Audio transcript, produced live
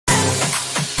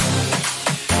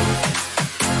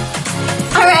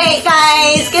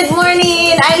good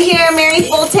morning. I'm here, Mary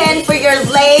Fulton, for your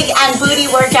leg and booty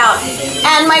workout.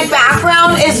 And my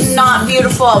background is not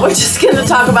beautiful. We're just gonna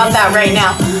talk about that right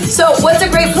now. So what's a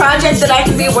great project that I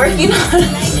can be working on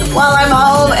while I'm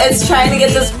home? It's trying to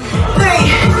get this 3,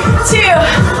 2,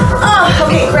 oh,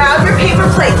 okay, grab your paper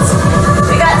plates.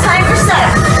 We got time for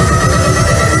setup.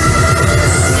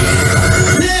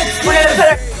 We're gonna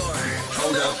put our...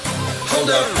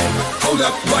 Hold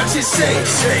up, watch it say,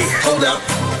 hold up,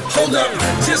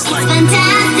 just like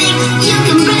fantastic. You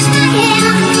can brush my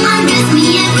hair, undress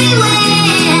me everywhere.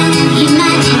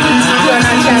 Imagine.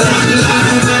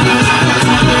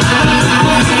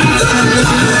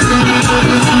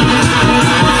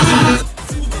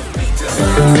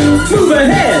 Move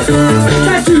ahead,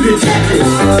 try to detect it.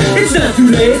 It's not too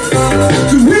late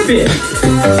to whip it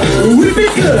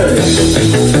good.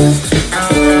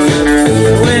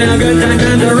 When a good time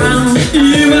comes around,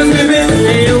 you must whip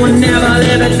it, you will never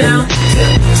let it down.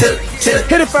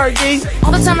 Hit it, Fergie.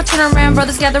 All the time I turn around,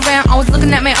 brothers gather round, always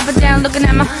looking at me up and down, looking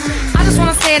at my... I just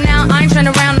wanna say it now, I ain't trying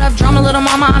to round up drama, little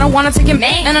mama, I don't wanna take it,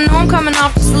 man. And I know I'm coming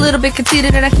off just a little bit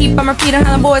conceited, and I keep on repeating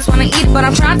how the boys wanna eat, but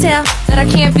I'm trying to tell that I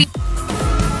can't be...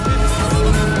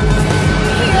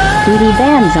 BD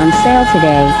Vans on sale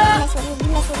today.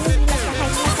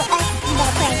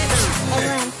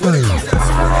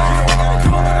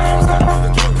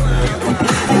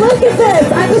 Look at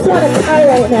this! I just want to cry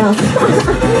right now.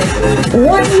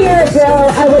 1 year ago,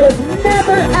 I would have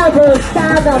never ever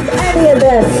fathomed any of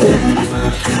this.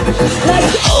 Like,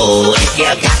 oh, if you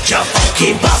got your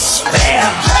funky bus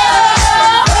fare,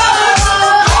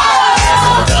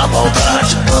 double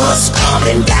Dutch bus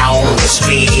coming down the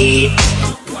street.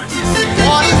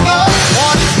 What is love?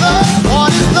 What is love?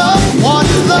 What is love? What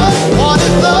is love? What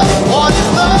is love? What is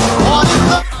love? What is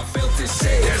love? I felt this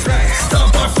shade,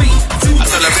 stomp our feet. I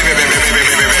said,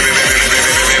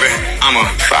 baby, I'm a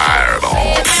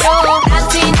fireball.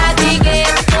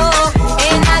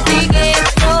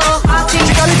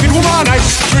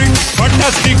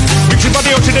 Fantastic, mix your body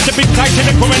out to the big tight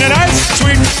and come in a nice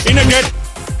swing in a get.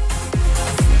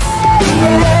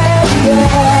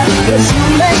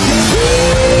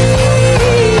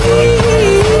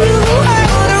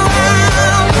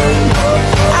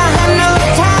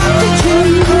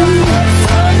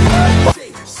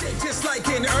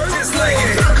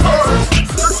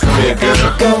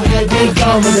 Go ahead, be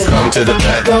gone with it. Come to the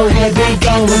back. Go ahead, be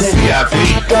gone with it. VIP.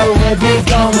 Go ahead, be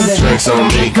gone with it. Drinks on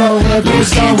me. Go ahead, be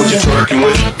gone with it. What you twerking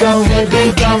with? Go ahead, be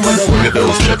gone with it. Look at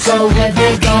those lips. Go ahead,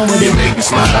 be gone with it. You make me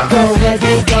smile. Go ahead,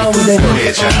 be gone with it. Go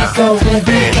ahead, child. Go ahead,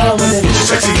 be gone with it. Get your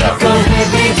sexy out. Go ahead,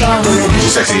 be gone with it. Get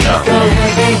your sexy out. Go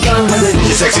ahead, be gone with it. Get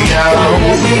your sexy out. Go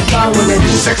ahead, be gone with it.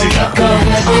 Get your sexy out. Go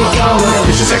ahead, be gone with it.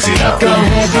 Get your sexy out. Go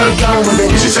ahead, be gone with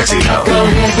it. Get your sexy out. Go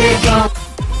ahead, be gone.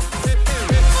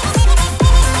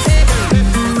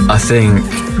 I think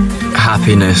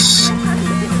happiness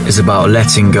is about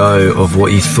letting go of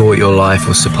what you thought your life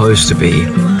was supposed to be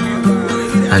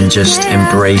and just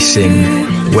embracing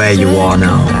where you are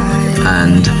now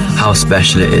and how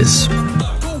special it is.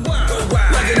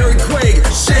 Like an earthquake,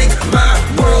 shake my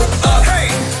world up. Hey,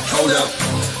 hold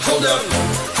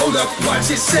up, watch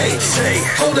it say,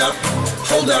 hold up,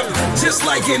 just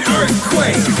like an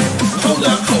earthquake. Hold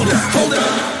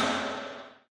up.